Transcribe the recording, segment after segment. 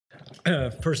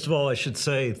First of all, I should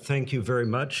say thank you very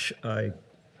much. I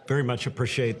very much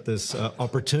appreciate this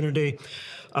opportunity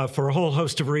for a whole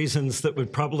host of reasons that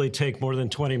would probably take more than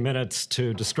 20 minutes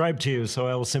to describe to you, so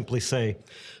I will simply say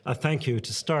thank you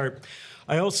to start.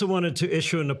 I also wanted to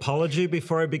issue an apology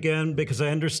before I begin because I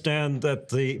understand that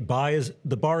the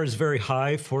bar is very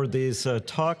high for these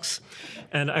talks,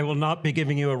 and I will not be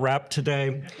giving you a rap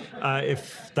today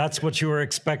if that's what you were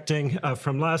expecting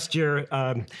from last year.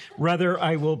 Rather,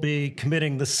 I will be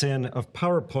committing the sin of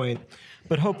PowerPoint,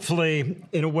 but hopefully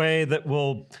in a way that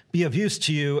will be of use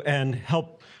to you and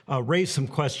help raise some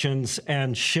questions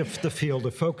and shift the field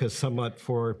of focus somewhat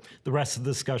for the rest of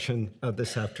the discussion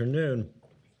this afternoon.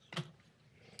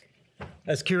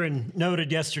 As Kieran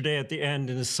noted yesterday at the end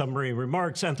in his summary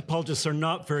remarks, anthropologists are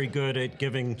not very good at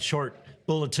giving short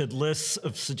bulleted lists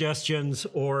of suggestions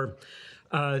or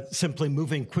simply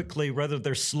moving quickly. Rather,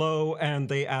 they're slow and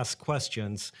they ask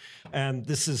questions. And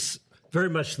this is very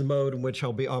much the mode in which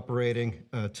I'll be operating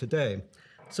today.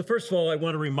 So first of all, I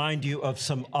want to remind you of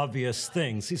some obvious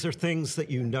things. These are things that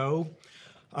you know.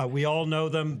 We all know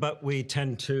them, but we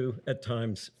tend to, at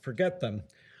times, forget them.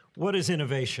 What is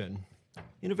innovation?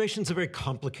 Innovation is a very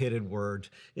complicated word.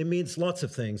 It means lots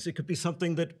of things. It could be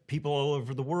something that people all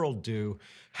over the world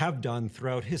have done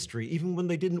throughout history, even when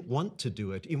they didn't want to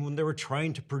do it, even when they were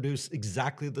trying to produce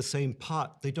exactly the same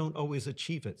pot. They don't always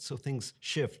achieve it, so things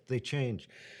shift, they change.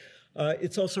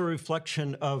 It's also a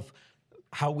reflection of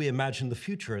how we imagine the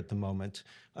future at the moment.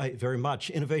 Very much.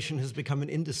 Innovation has become an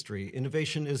industry.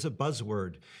 Innovation is a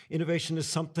buzzword. Innovation is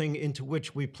something into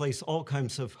which we place all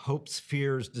kinds of hopes,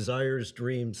 fears, desires,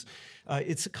 dreams.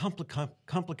 It's a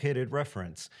complicated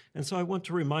reference. And so I want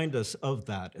to remind us of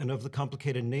that and of the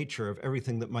complicated nature of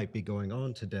everything that might be going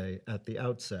on today at the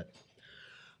outset.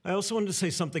 I also wanted to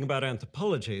say something about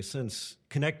anthropology, since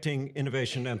connecting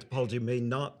innovation and anthropology may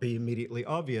not be immediately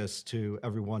obvious to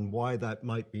everyone why that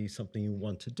might be something you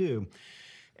want to do.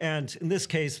 And in this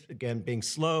case, again, being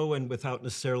slow and without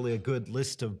necessarily a good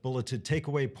list of bulleted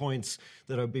takeaway points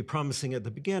that I'd be promising at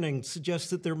the beginning, suggests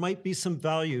that there might be some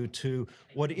value to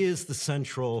what is the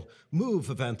central move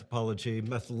of anthropology,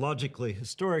 methodologically,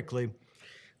 historically,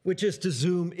 which is to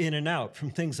zoom in and out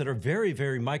from things that are very,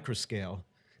 very microscale,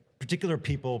 particular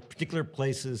people, particular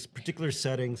places, particular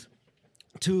settings,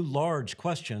 to large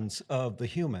questions of the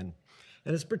human.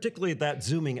 And it's particularly that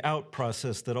zooming out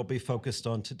process that I'll be focused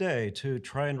on today to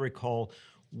try and recall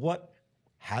what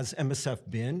has MSF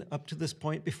been up to this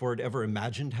point before it ever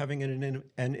imagined having an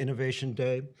innovation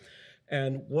day,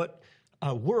 and what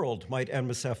world might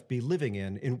MSF be living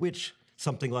in which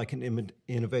something like an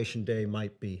innovation day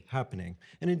might be happening.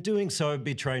 And in doing so, I'd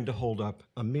be trying to hold up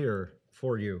a mirror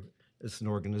for you as an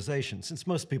organization, since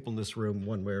most people in this room,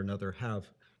 one way or another, have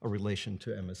a relation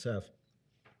to MSF.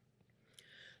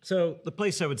 So the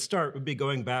place I would start would be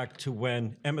going back to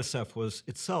when MSF was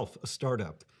itself a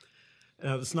startup.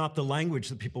 It's not the language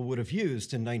that people would have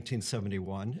used in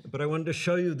 1971, but I wanted to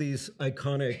show you these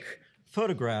iconic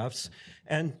photographs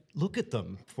and look at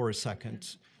them for a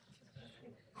second.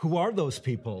 Who are those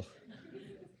people?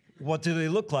 What do they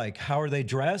look like? How are they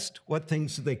dressed? What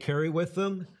things do they carry with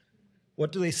them?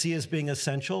 What do they see as being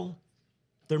essential?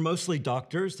 They're mostly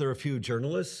doctors. There are a few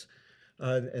journalists.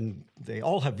 And they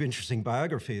all have interesting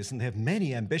biographies, and they have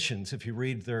many ambitions. If you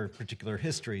read their particular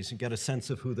histories and get a sense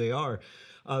of who they are,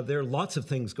 there are lots of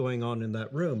things going on in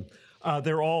that room.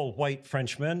 They're all white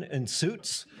Frenchmen in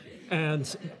suits,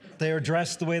 and they are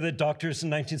dressed the way that doctors in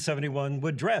 1971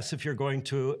 would dress if you're going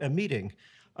to a meeting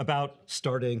about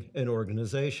starting an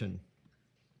organization.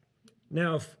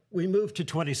 Now, if we move to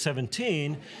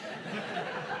 2017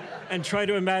 and try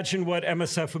to imagine what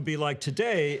MSF would be like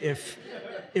today if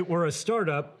it were a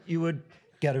startup, you would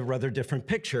get a rather different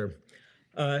picture.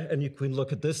 And you can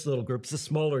look at this little group. It's a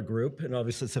smaller group, and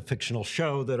obviously it's a fictional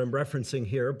show that I'm referencing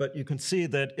here, but you can see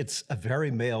that it's a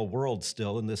very male world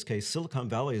still. In this case, Silicon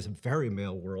Valley is a very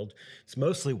male world. It's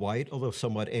mostly white, although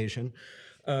somewhat Asian.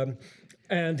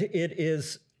 And it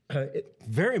is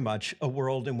very much a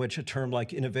world in which a term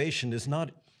like innovation is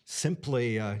not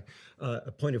simply a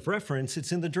point of reference.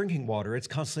 It's in the drinking water. It's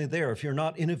constantly there. If you're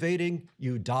not innovating,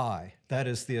 you die. That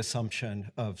is the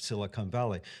assumption of Silicon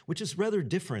Valley, which is rather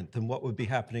different than what would be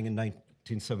happening in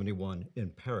 1971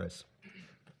 in Paris.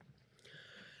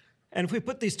 And if we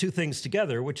put these two things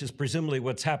together, which is presumably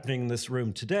what's happening in this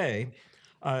room today,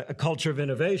 a culture of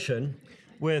innovation,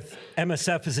 with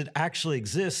MSF as it actually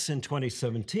exists in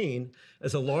 2017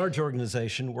 as a large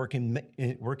organization working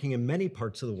in many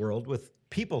parts of the world with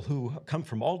people who come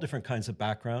from all different kinds of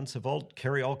backgrounds,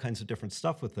 carry all kinds of different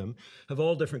stuff with them, have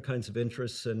all different kinds of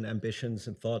interests and ambitions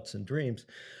and thoughts and dreams,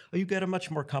 you get a much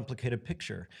more complicated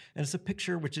picture. And it's a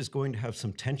picture which is going to have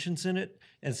some tensions in it,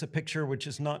 and it's a picture which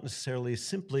is not necessarily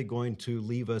simply going to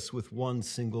leave us with one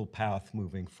single path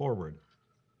moving forward.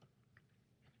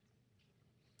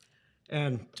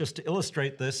 And just to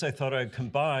illustrate this, I thought I'd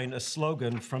combine a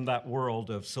slogan from that world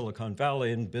of Silicon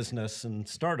Valley and business and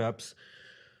startups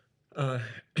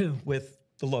with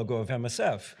the logo of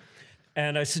MSF.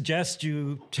 And I suggest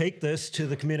you take this to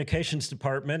the communications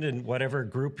department in whatever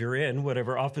group you're in,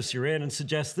 whatever office you're in, and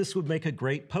suggest this would make a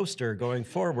great poster going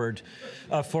forward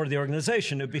for the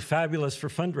organization. It would be fabulous for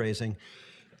fundraising.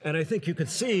 And I think you could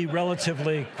see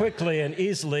relatively quickly and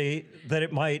easily that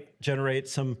it might generate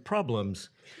some problems.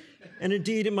 And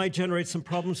indeed, it might generate some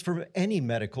problems for any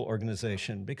medical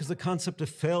organization, because the concept of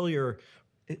failure,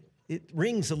 it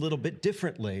rings a little bit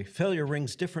differently. Failure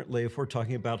rings differently if we're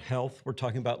talking about health, we're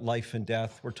talking about life and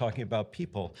death, we're talking about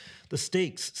people. The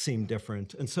stakes seem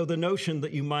different. And so the notion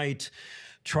that you might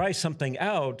try something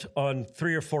out on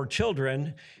 3 or 4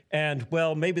 children and,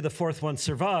 well, maybe the 4th one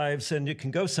survives and you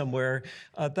can go somewhere,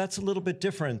 that's a little bit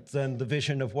different than the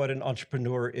vision of what an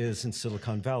entrepreneur is in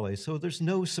Silicon Valley. So there's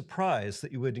no surprise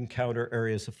that you would encounter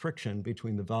areas of friction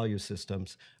between the value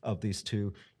systems of these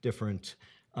two different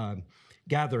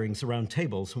gatherings around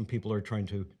tables when people are trying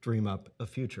to dream up a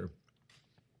future.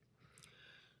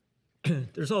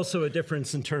 There's also a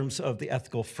difference in terms of the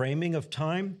ethical framing of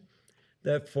time,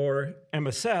 that for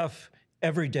MSF,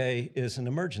 every day is an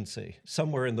emergency.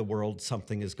 Somewhere in the world,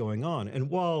 something is going on. And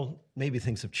while maybe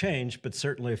things have changed, but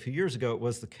certainly a few years ago it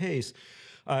was the case,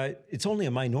 it's only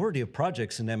a minority of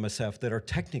projects in MSF that are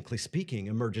technically speaking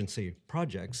emergency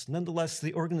projects. Nonetheless,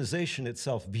 the organization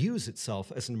itself views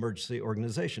itself as an emergency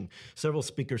organization. Several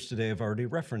speakers today have already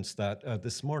referenced that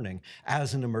this morning,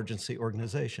 as an emergency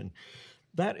organization.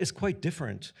 That is quite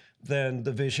different than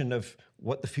the vision of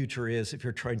what the future is if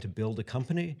you're trying to build a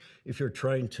company, if you're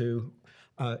trying to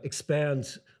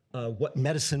expand what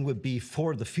medicine would be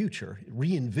for the future,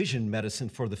 re-envision medicine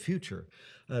for the future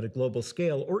at a global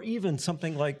scale, or even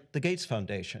something like the Gates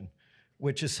Foundation,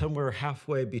 which is somewhere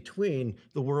halfway between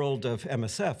the world of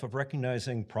MSF, of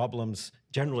recognizing problems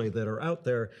generally that are out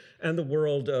there, and the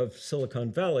world of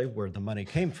Silicon Valley, where the money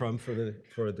came from for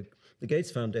the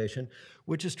Gates Foundation,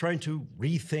 which is trying to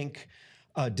rethink,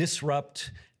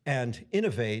 disrupt, and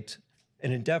innovate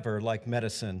an endeavor like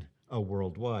medicine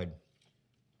worldwide.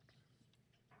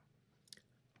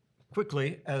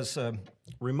 Quickly, as a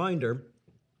reminder,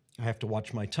 I have to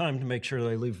watch my time to make sure that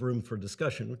I leave room for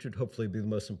discussion, which would hopefully be the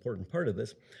most important part of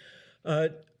this.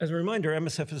 As a reminder,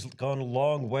 MSF has gone a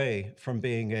long way from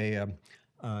being a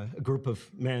group of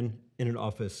men in an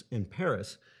office in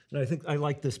Paris. And I think I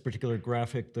like this particular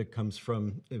graphic that comes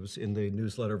from, it was in the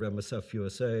newsletter of MSF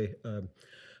USA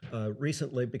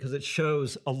recently, because it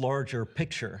shows a larger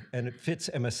picture and it fits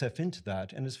MSF into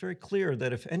that. And it's very clear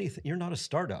that if anything, you're not a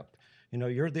startup,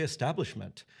 you're the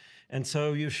establishment. And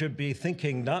so you should be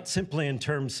thinking not simply in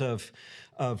terms of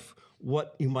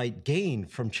what you might gain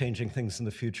from changing things in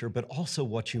the future, but also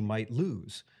what you might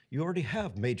lose. You already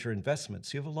have major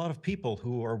investments. You have a lot of people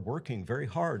who are working very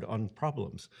hard on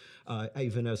problems,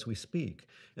 even as we speak.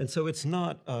 And so it's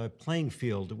not a playing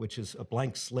field, which is a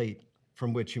blank slate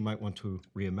from which you might want to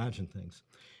reimagine things.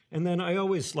 And then I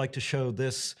always like to show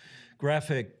this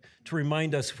graphic to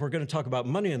remind us, if we're going to talk about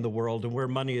money in the world and where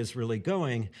money is really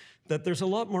going, that there's a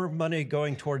lot more money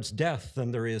going towards death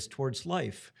than there is towards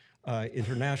life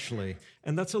internationally.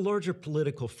 And that's a larger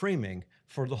political framing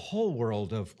for the whole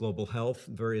world of global health,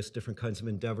 various different kinds of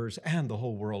endeavors, and the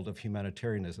whole world of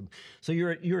humanitarianism. So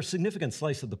you're a significant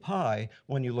slice of the pie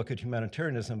when you look at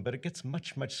humanitarianism, but it gets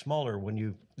much, much smaller when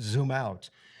you zoom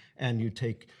out and you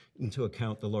take into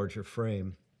account the larger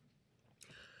frame.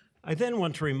 I then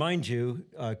want to remind you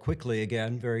quickly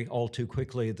again, all too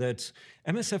quickly, that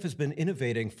MSF has been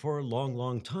innovating for a long,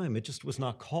 long time. It just was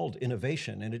not called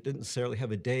innovation, and it didn't necessarily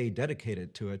have a day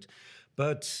dedicated to it.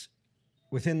 But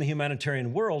within the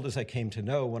humanitarian world, as I came to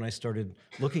know when I started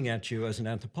looking at you as an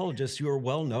anthropologist, you are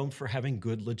well known for having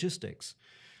good logistics.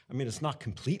 I mean, it's not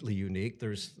completely unique.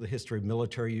 There's the history of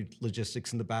military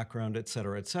logistics in the background, et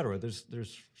cetera, et cetera. There's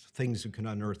things you can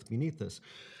unearth beneath this.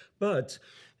 But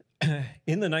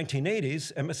in the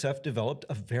 1980s, MSF developed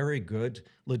a very good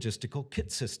logistical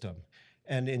kit system.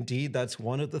 And indeed, that's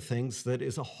one of the things that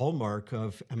is a hallmark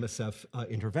of MSF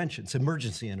interventions,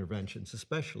 emergency interventions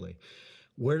especially.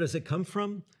 Where does it come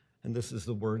from? And this is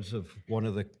the words of one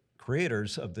of the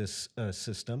creators of this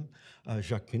system,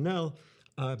 Jacques Pinel,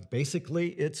 basically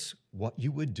it's what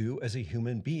you would do as a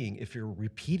human being if you're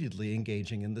repeatedly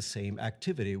engaging in the same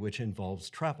activity, which involves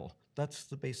travel. That's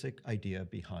the basic idea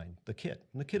behind the kit.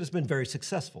 And the kit has been very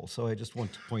successful, so I just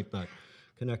want to point that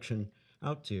connection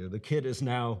out to you. The kit is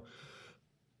now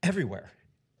everywhere.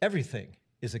 Everything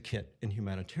is a kit in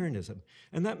humanitarianism.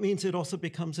 And that means it also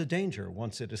becomes a danger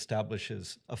once it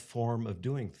establishes a form of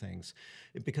doing things,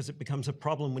 because it becomes a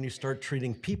problem when you start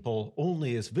treating people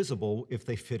only as visible if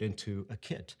they fit into a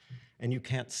kit. And you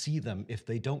can't see them if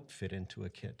they don't fit into a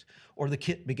kit. Or the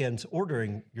kit begins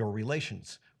ordering your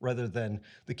relations rather than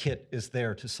the kit is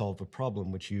there to solve a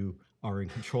problem which you are in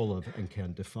control of and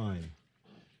can define.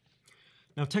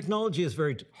 Now, technology is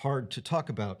very hard to talk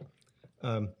about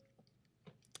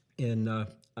in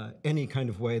any kind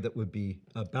of way that would be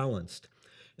balanced.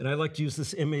 And I like to use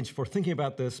this image for thinking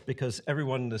about this because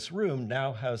everyone in this room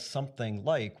now has something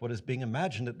like what is being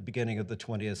imagined at the beginning of the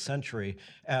 20th century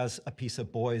as a piece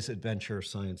of boys' adventure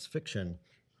science fiction.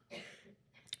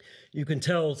 You can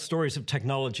tell stories of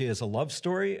technology as a love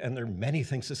story, and there are many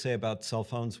things to say about cell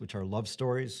phones, which are love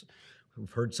stories.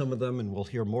 We've heard some of them, and we'll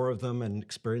hear more of them and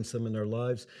experience them in our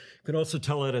lives. You can also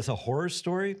tell it as a horror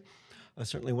story.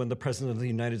 Certainly when the President of the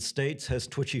United States has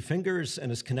twitchy fingers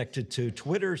and is connected to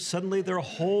Twitter, suddenly there are a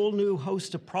whole new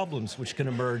host of problems which can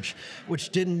emerge, which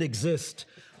didn't exist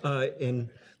in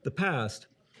the past.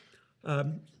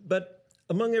 But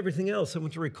among everything else, I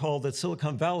want to recall that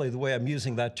Silicon Valley, the way I'm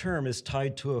using that term, is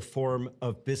tied to a form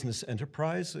of business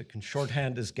enterprise. It can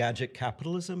shorthand as gadget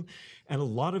capitalism, and a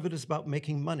lot of it is about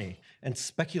making money and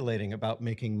speculating about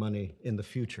making money in the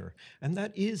future. And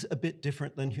that is a bit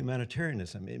different than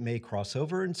humanitarianism. It may cross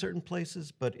over in certain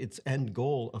places, but its end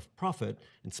goal of profit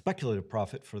and speculative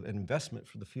profit for an investment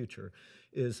for the future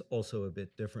is also a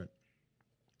bit different.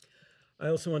 I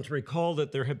also want to recall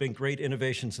that there have been great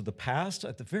innovations of the past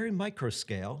at the very micro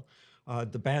scale.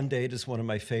 The Band-Aid is one of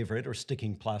my favorite, or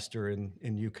sticking plaster in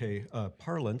UK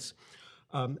parlance.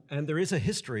 And there is a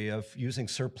history of using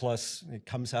surplus. It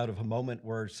comes out of a moment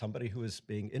where somebody who is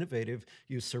being innovative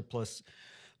used surplus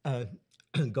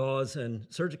gauze and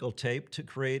surgical tape to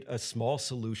create a small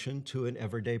solution to an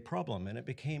everyday problem. And it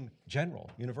became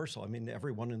general, universal. I mean,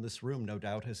 everyone in this room, no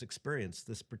doubt, has experienced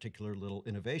this particular little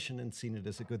innovation and seen it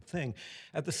as a good thing.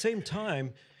 At the same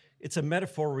time, it's a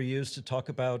metaphor we use to talk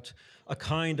about a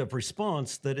kind of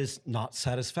response that is not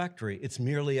satisfactory. It's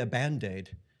merely a Band-Aid.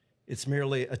 It's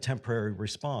merely a temporary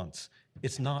response.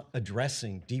 It's not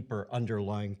addressing deeper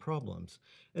underlying problems.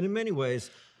 And in many ways,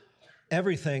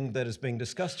 everything that is being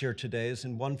discussed here today is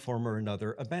in one form or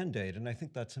another a Band-Aid, and I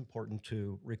think that's important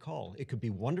to recall. It could be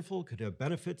wonderful, it could have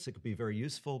benefits, it could be very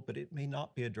useful, but it may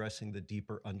not be addressing the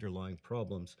deeper underlying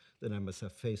problems that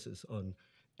MSF faces on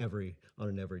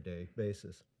an everyday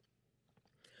basis.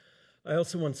 I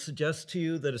also want to suggest to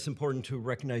you that it's important to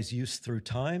recognize use through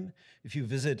time. If you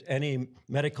visit any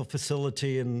medical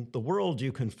facility in the world,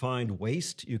 you can find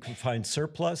waste, you can find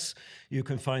surplus, you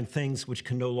can find things which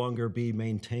can no longer be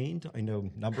maintained. I know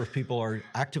a number of people are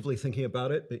actively thinking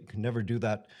about it, but you can never do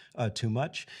that too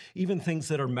much. Even things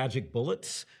that are magic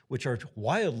bullets, which are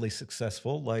wildly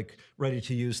successful, like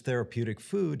ready-to-use therapeutic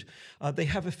food, they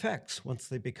have effects once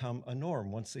they become a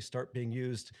norm, once they start being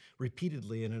used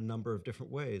repeatedly in a number of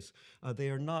different ways. They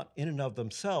are not, in and of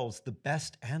themselves, the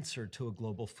best answer to a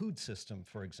global food system,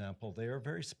 for example. They are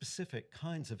very specific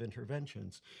kinds of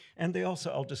interventions. And they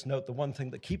also, I'll just note, the one thing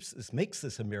that makes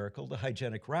this a miracle, the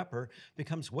hygienic wrapper,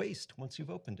 becomes waste once you've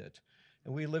opened it.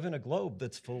 And we live in a globe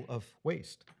that's full of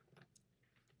waste.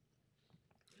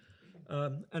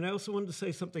 And I also wanted to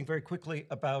say something very quickly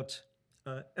about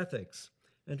ethics,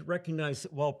 and to recognize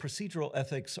that while procedural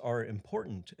ethics are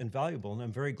important and valuable, and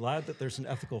I'm very glad that there's an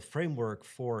ethical framework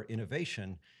for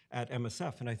innovation at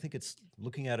MSF, and I think it's,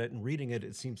 looking at it and reading it,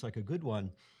 it seems like a good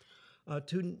one,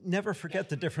 to never forget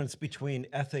the difference between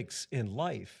ethics in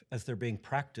life as they're being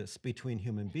practiced between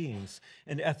human beings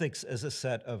and ethics as a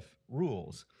set of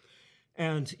rules.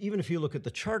 And even if you look at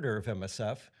the charter of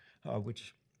MSF,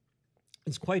 which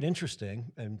it's quite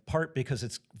interesting, in part because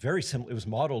it's very similar. It was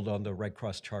modeled on the Red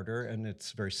Cross Charter, and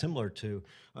it's very similar to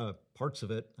parts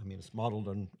of it. I mean, it's modeled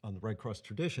on the Red Cross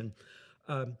tradition.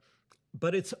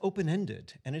 But it's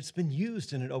open-ended, and it's been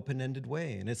used in an open-ended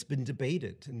way, and it's been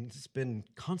debated, and it's been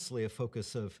constantly a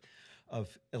focus of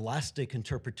elastic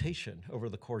interpretation over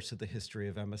the course of the history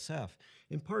of MSF,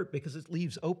 in part because it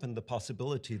leaves open the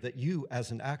possibility that you,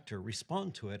 as an actor,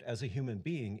 respond to it as a human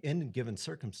being in given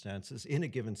circumstances, in a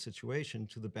given situation,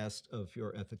 to the best of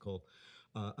your ethical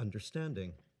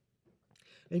understanding.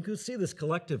 And you can see this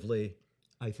collectively,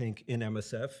 I think, in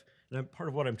MSF, And part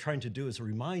of what I'm trying to do is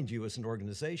remind you as an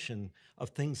organization of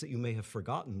things that you may have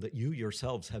forgotten that you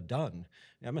yourselves have done.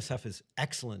 MSF is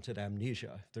excellent at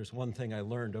amnesia. If there's one thing I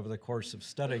learned over the course of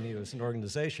studying you as an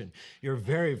organization, you're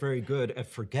very, very good at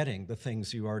forgetting the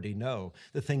things you already know,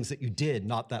 the things that you did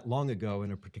not that long ago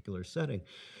in a particular setting.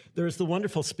 There's the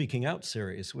wonderful Speaking Out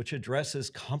series, which addresses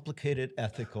complicated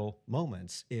ethical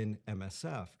moments in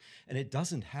MSF. And it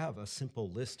doesn't have a simple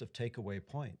list of takeaway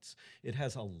points. It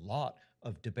has a lot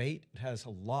of debate. It has a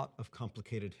lot of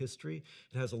complicated history.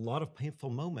 It has a lot of painful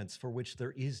moments for which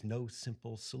there is no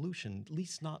simple solution, at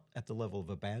least not at the level of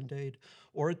a Band-Aid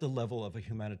or at the level of a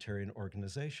humanitarian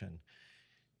organization.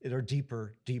 There are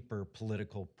deeper, deeper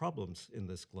political problems in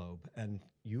this globe, and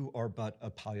you are but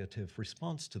a palliative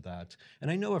response to that.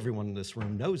 And I know everyone in this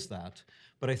room knows that,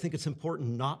 but I think it's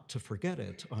important not to forget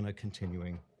it on a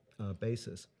continuing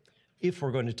basis. If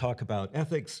we're going to talk about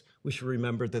ethics, we should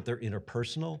remember that they're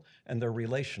interpersonal and they're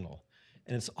relational.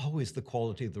 And it's always the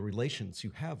quality of the relations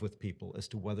you have with people as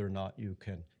to whether or not you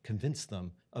can convince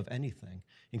them of anything,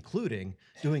 including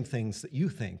doing things that you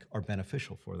think are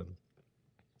beneficial for them.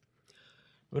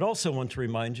 I would also want to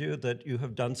remind you that you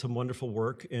have done some wonderful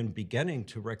work in beginning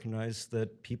to recognize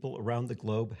that people around the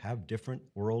globe have different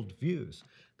worldviews.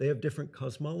 They have different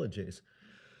cosmologies.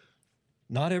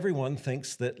 Not everyone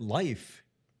thinks that life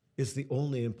is the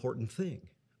only important thing.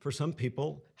 For some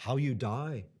people, how you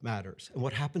die matters, and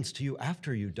what happens to you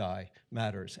after you die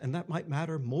matters, and that might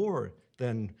matter more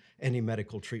than any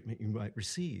medical treatment you might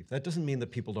receive. That doesn't mean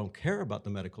that people don't care about the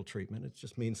medical treatment, it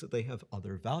just means that they have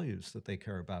other values that they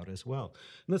care about as well.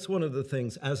 And that's one of the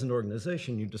things, as an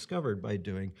organization, you discovered by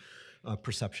doing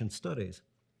perception studies.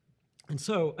 And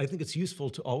so I think it's useful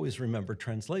to always remember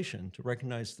translation, to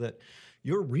recognize that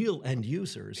your real end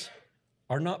users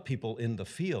are not people in the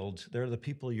field, they're the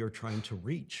people you're trying to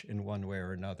reach in one way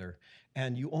or another.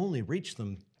 And you only reach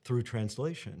them through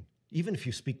translation. Even if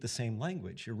you speak the same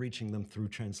language, you're reaching them through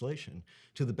translation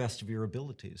to the best of your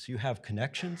abilities. You have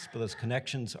connections, but those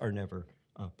connections are never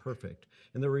perfect.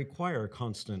 And they require a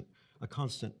constant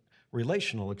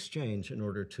relational exchange in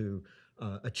order to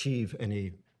achieve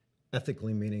any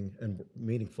ethically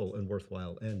meaningful and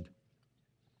worthwhile end.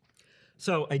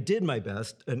 So I did my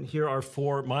best, and here are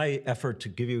my effort to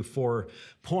give you 4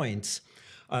 points.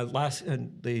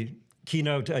 The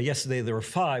keynote yesterday, there were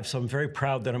 5, so I'm very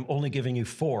proud that I'm only giving you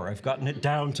 4. I've gotten it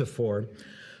down to 4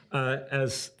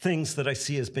 as things that I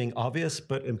see as being obvious,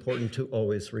 but important to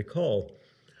always recall.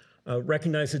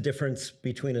 Recognize the difference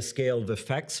between a scale of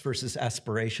effects versus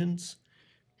aspirations.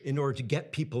 In order to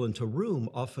get people into a room,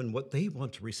 often what they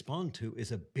want to respond to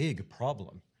is a big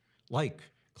problem, like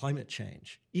climate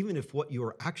change, even if what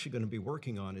you're actually going to be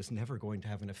working on is never going to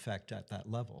have an effect at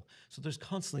that level. So there's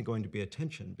constantly going to be a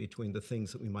tension between the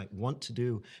things that we might want to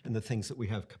do and the things that we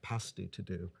have capacity to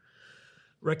do.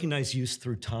 Recognize use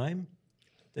through time,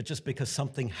 that just because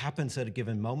something happens at a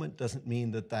given moment doesn't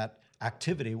mean that that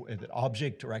activity, that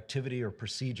object or activity or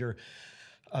procedure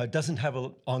doesn't have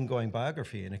an ongoing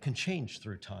biography, and it can change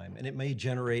through time, and it may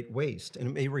generate waste, and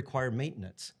it may require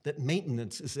maintenance. That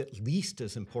maintenance is at least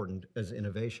as important as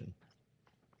innovation.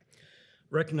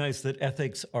 Recognize that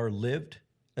ethics are lived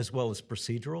as well as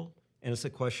procedural, and it's a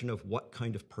question of what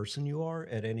kind of person you are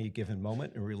at any given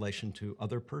moment in relation to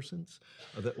other persons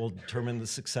that will determine the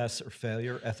success or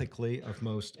failure ethically of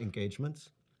most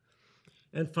engagements.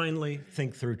 And finally,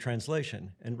 think through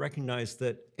translation and recognize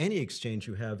that any exchange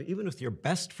you have, even with your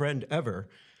best friend ever,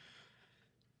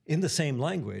 in the same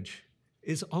language,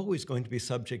 is always going to be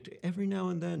subject every now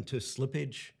and then to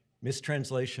slippage,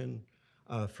 mistranslation,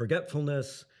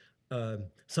 forgetfulness,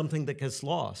 something that gets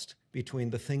lost between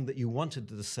the thing that you wanted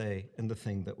to say and the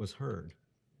thing that was heard.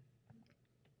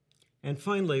 And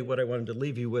finally, what I wanted to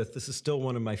leave you with, this is still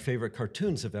one of my favorite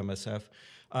cartoons of MSF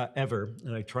ever,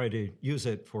 and I try to use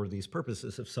it for these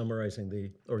purposes of summarizing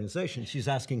the organization. She's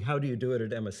asking, how do you do it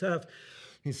at MSF?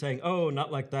 He's saying, oh,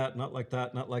 not like that, not like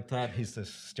that, not like that. He's this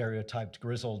stereotyped,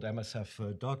 grizzled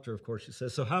MSF doctor, of course. She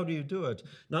says, so how do you do it?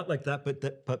 Not like that,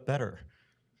 but better.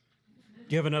 Do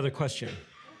you have another question?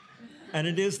 And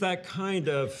it is that kind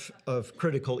of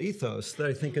critical ethos that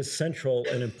I think is central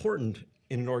and important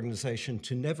in an organization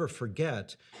to never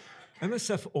forget.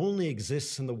 MSF only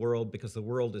exists in the world because the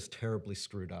world is terribly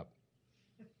screwed up.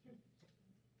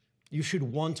 You should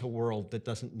want a world that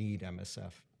doesn't need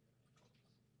MSF.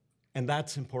 And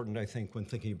that's important, I think, when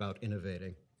thinking about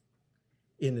innovating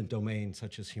in a domain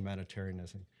such as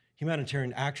humanitarianism.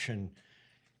 Humanitarian action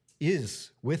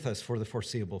is with us for the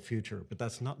foreseeable future, but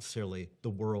that's not necessarily the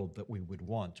world that we would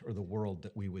want or the world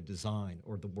that we would design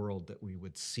or the world that we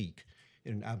would seek.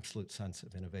 in an absolute sense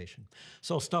of innovation.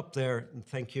 So I'll stop there, and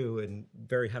thank you, and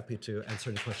very happy to answer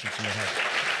any questions you may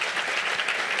have.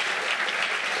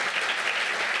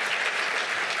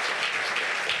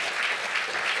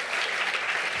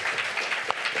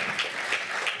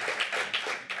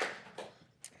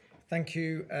 Thank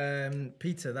you,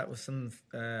 Peter. That was some.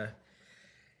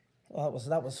 Well,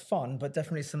 that was fun, but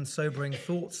definitely some sobering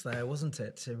thoughts there, wasn't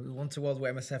it? We want a world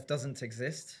where MSF doesn't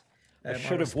exist. I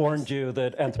should have warned you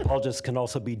that anthropologists can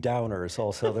also be downers.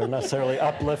 Also, they're necessarily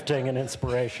uplifting and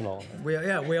inspirational. We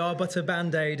are but a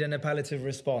band-aid and a palliative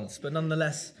response, but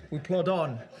nonetheless, we plod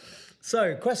on.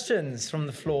 So, questions from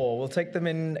the floor. We'll take them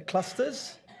in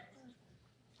clusters.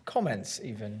 Comments,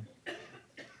 even.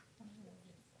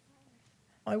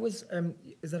 Is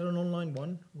that an online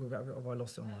one? Have I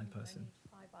lost an online person?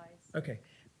 5 eyes. Okay.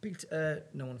 Peter,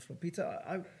 no one on the floor.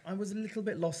 Peter, I was a little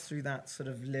bit lost through that sort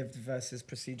of lived versus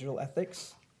procedural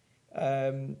ethics.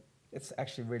 It's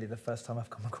actually really the first time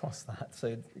I've come across that.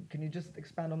 So can you just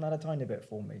expand on that a tiny bit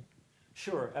for me?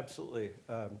 Sure, absolutely.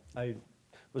 I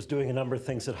was doing a number of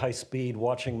things at high speed,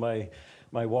 watching my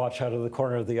watch out of the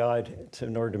corner of the eye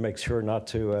in order to make sure not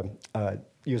to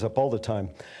use up all the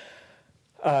time.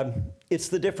 It's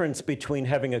the difference between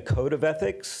having a code of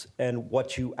ethics and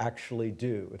what you actually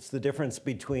do. It's the difference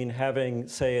between having,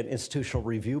 say, an institutional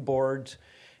review board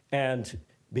and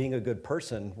being a good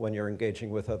person when you're engaging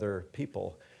with other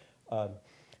people.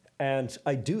 And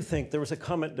I do think there was a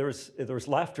comment, there was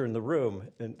laughter in the room.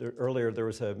 And earlier there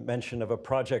was a mention of a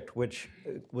project which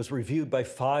was reviewed by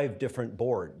 5 different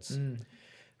boards.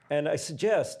 And I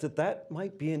suggest that that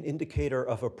might be an indicator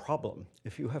of a problem.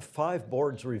 If you have 5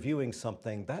 boards reviewing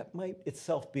something, that might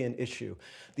itself be an issue.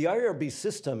 The IRB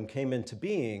system came into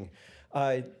being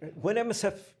when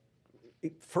MSF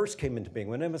first came into being.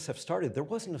 When MSF started, there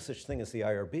wasn't no such thing as the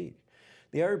IRB.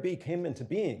 The IRB came into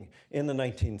being in the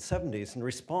 1970s in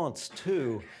response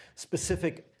to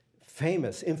specific,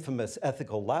 famous, infamous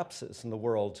ethical lapses in the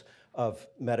world of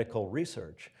medical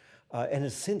research. And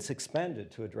has since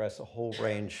expanded to address a whole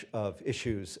range of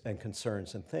issues and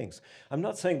concerns and things. I'm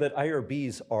not saying that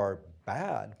IRBs are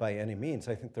bad by any means.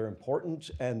 I think they're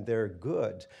important and they're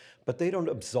good, but they don't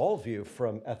absolve you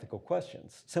from ethical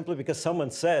questions. Simply because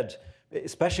someone said,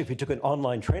 especially if you took an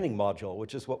online training module,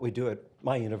 which is what we do at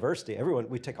my university,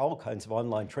 we take all kinds of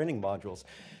online training modules.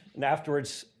 And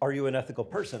afterwards, are you an ethical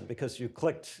person? Because you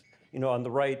clicked on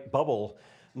the right bubble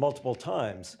multiple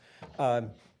times.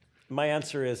 My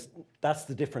answer is that's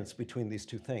the difference between these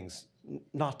two things.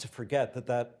 Not to forget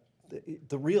that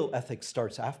the real ethics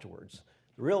starts afterwards.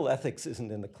 The real ethics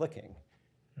isn't in the clicking.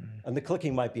 And the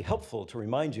clicking might be helpful to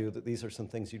remind you that these are some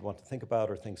things you'd want to think about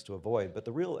or things to avoid, but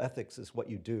the real ethics is what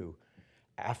you do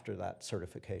after that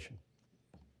certification.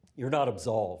 You're not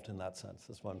absolved in that sense,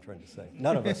 that's what I'm trying to say.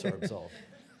 None of us are absolved.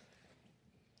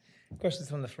 Questions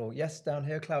from the floor. Yes, down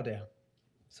here, Claudia.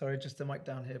 Sorry, just the mic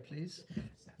down here, please.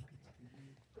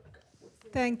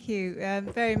 Thank you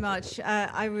very much.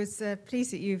 I was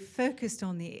pleased that you focused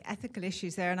on the ethical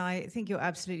issues there, and I think you're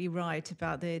absolutely right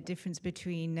about the difference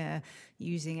between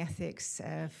using ethics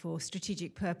for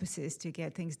strategic purposes to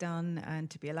get things done and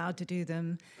to be allowed to do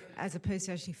them, as opposed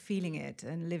to actually feeling it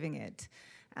and living it.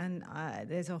 And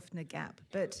there's often a gap.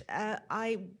 But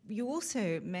you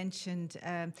also mentioned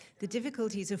the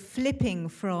difficulties of flipping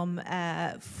from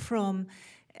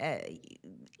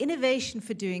innovation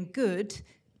for doing good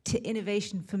to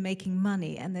innovation for making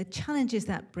money and the challenges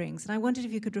that brings. And I wondered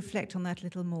if you could reflect on that a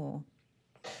little more.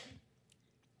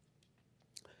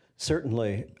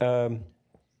 Certainly.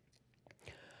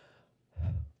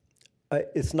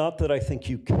 It's not that I think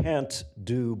you can't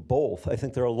do both. I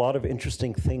think there are a lot of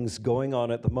interesting things going on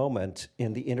at the moment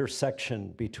in the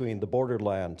intersection between the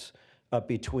borderlands,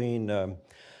 between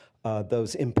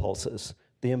those impulses.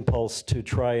 The impulse to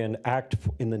try and act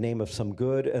in the name of some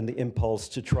good and the impulse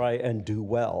to try and do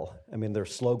well. I mean, there are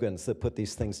slogans that put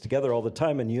these things together all the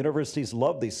time, and universities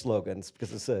love these slogans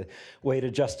because it's a way to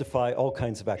justify all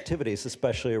kinds of activities,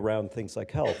 especially around things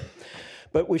like health.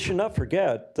 But we should not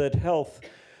forget that health,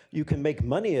 you can make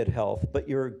money at health, but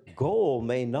your goal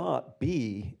may not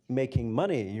be making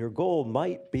money. Your goal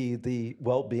might be the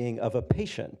well-being of a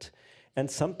patient,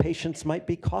 and some patients might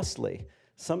be costly.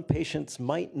 Some patients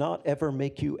might not ever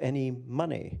make you any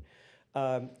money.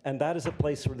 And that is a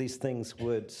place where these things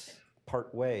would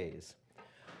part ways.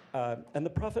 And the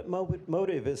profit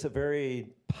motive is a very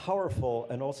powerful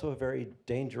and also a very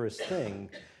dangerous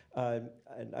thing. And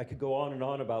I could go on and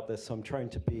on about this, so I'm trying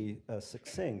to be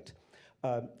succinct.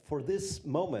 For this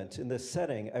moment, in this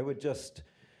setting, I would just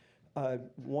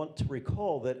want to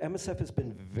recall that MSF has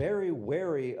been very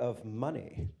wary of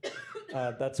money.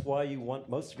 That's why you want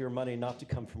most of your money not to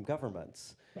come from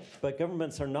governments. But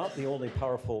governments are not the only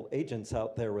powerful agents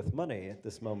out there with money at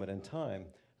this moment in time.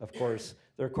 Of course,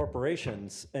 there are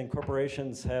corporations, and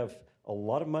corporations have a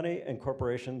lot of money, and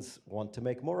corporations want to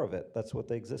make more of it. That's what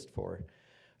they exist for.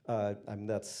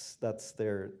 That's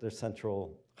their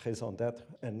central raison d'être,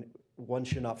 and one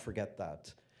should not forget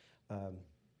that.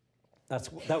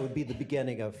 That would be the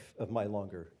beginning of my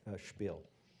longer spiel.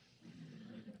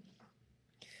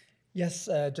 Yes,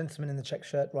 gentleman in the check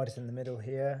shirt, right in the middle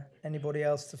here. Anybody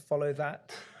else to follow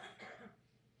that?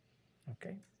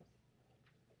 Okay.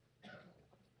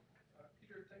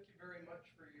 Peter, thank you very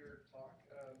much for your talk.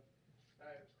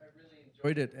 I really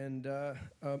enjoyed it. And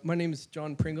my name is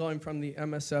John Pringle. I'm from the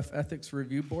MSF Ethics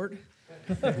Review Board.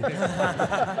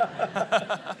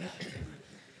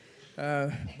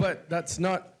 But that's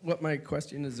not what my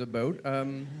question is about.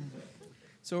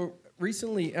 So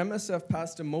recently, MSF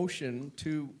passed a motion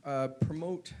to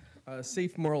promote a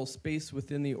safe moral space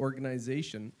within the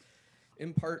organization,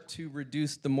 in part to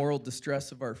reduce the moral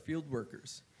distress of our field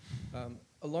workers.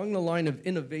 Along the line of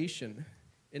innovation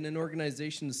in an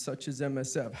organization such as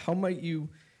MSF, how might you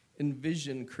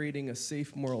envision creating a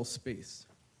safe moral space?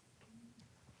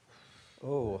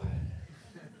 Oh.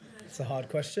 It's a hard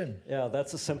question. Yeah,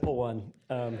 that's a simple one.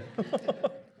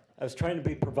 I was trying to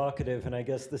be provocative, and I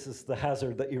guess this is the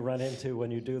hazard that you run into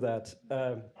when you do that.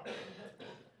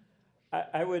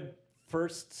 I would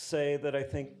first say that I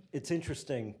think it's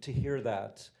interesting to hear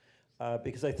that,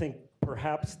 because I think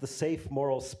perhaps the safe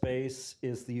moral space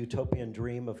is the utopian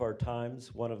dream of our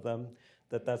times, one of them,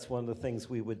 that's one of the things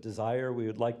we would desire. We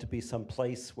would like to be some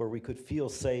place where we could feel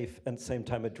safe and at the same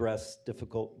time address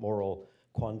difficult moral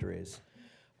quandaries.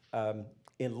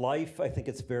 In life, I think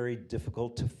it's very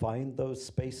difficult to find those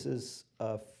spaces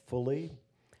fully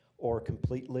or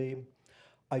completely.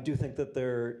 I do think that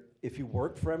if you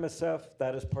work for MSF,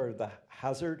 that is part of the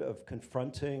hazard of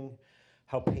confronting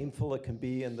how painful it can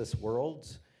be in this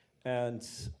world and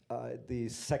the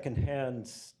secondhand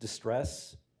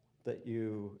distress that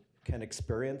you can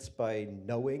experience by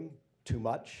knowing too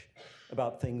much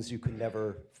about things you can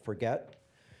never forget.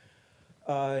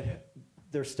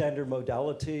 There's standard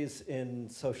modalities in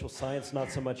social science, not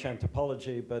so much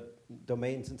anthropology, but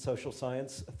domains in social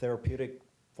science, therapeutic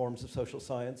forms of social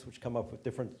science, which come up with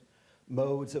different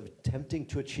modes of attempting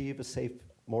to achieve a safe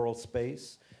moral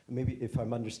space. Maybe if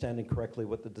I'm understanding correctly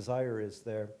what the desire is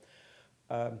there.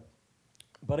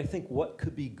 But I think what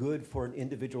could be good for an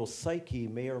individual psyche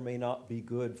may or may not be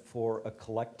good for a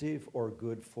collective or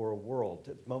good for a world.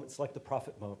 At moments like the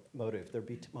profit motive, there'd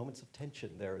be moments of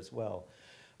tension there as well.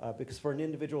 Because for an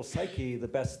individual psyche, the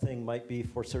best thing might be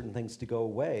for certain things to go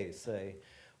away, say,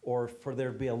 or for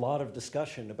there to be a lot of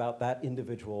discussion about that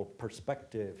individual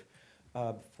perspective.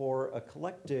 For a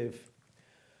collective,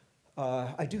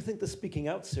 I do think the Speaking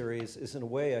Out series is in a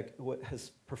way what has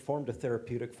performed a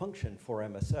therapeutic function for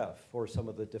MSF for some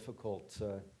of the difficult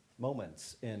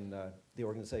moments in the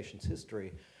organization's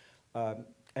history.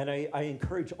 And I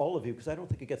encourage all of you, because I don't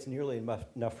think it gets nearly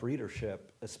enough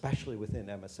readership, especially within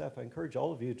MSF, I encourage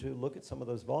all of you to look at some of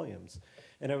those volumes.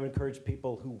 And I would encourage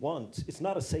people who want, it's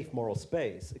not a safe moral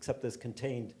space, except as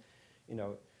contained,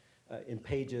 in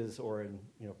pages or in,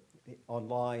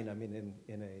 online, I mean,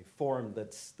 in a form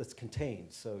that's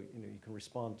contained, so, you can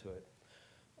respond to it.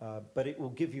 But it will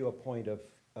give you a point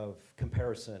of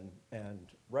comparison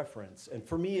and reference. And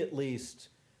for me, at least,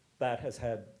 that has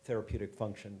had therapeutic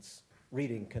functions.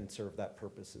 Reading can serve that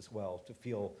purpose as well, to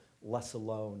feel less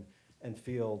alone and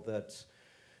feel that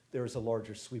there's a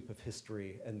larger sweep of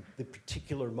history, and the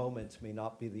particular moment may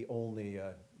not be the only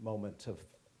moment of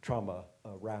trauma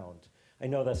around. I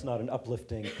know that's not an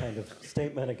uplifting kind of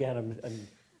statement, again,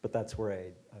 but that's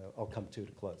where I'll come to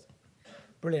close.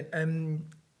 Brilliant.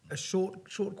 A short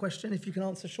question, if you can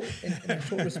answer in a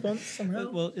short response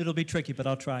somehow. Well, it'll be tricky, but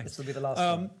I'll try. This will be the last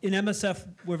one. In MSF,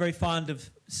 we're very fond of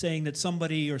saying that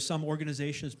somebody or some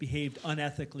organization has behaved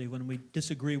unethically when we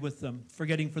disagree with them,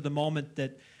 forgetting for the moment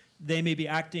that they may be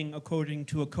acting according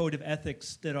to a code of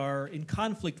ethics that are in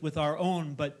conflict with our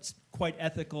own, but quite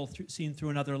ethical, seen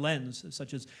through another lens,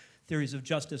 such as theories of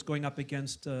justice going up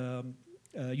against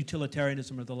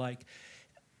utilitarianism or the like.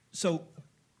 So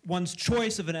one's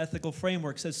choice of an ethical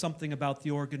framework says something about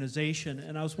the organization,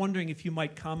 and I was wondering if you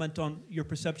might comment on your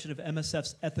perception of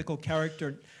MSF's ethical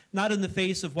character, not in the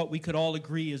face of what we could all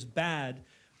agree is bad,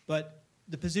 but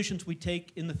the positions we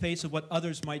take in the face of what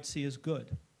others might see as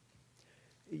good.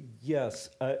 Yes,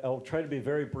 I'll try to be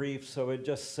very brief, so I'd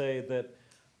just say that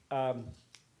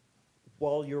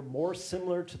while you're more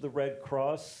similar to the Red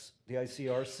Cross the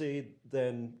ICRC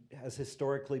than has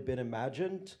historically been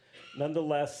imagined.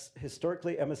 Nonetheless,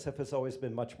 historically, MSF has always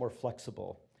been much more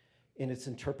flexible in its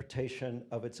interpretation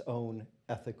of its own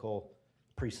ethical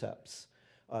precepts.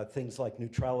 Things like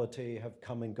neutrality have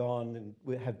come and gone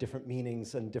and have different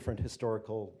meanings and different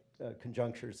historical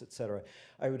conjunctures, et cetera.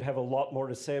 I would have a lot more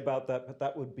to say about that, but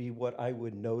that would be what I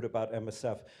would note about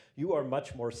MSF. You are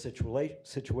much more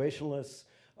situationalist.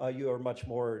 You are much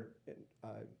more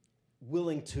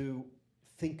willing to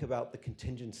think about the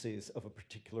contingencies of a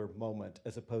particular moment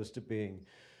as opposed to being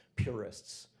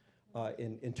purists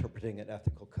in interpreting an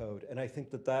ethical code. And I think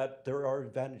that there are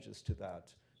advantages to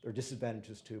that. There are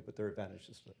disadvantages too, but there are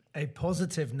advantages to it. A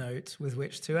positive note with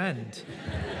which to end.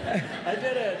 I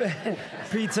did it.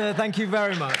 Peter, thank you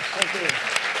very much. Thank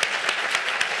you.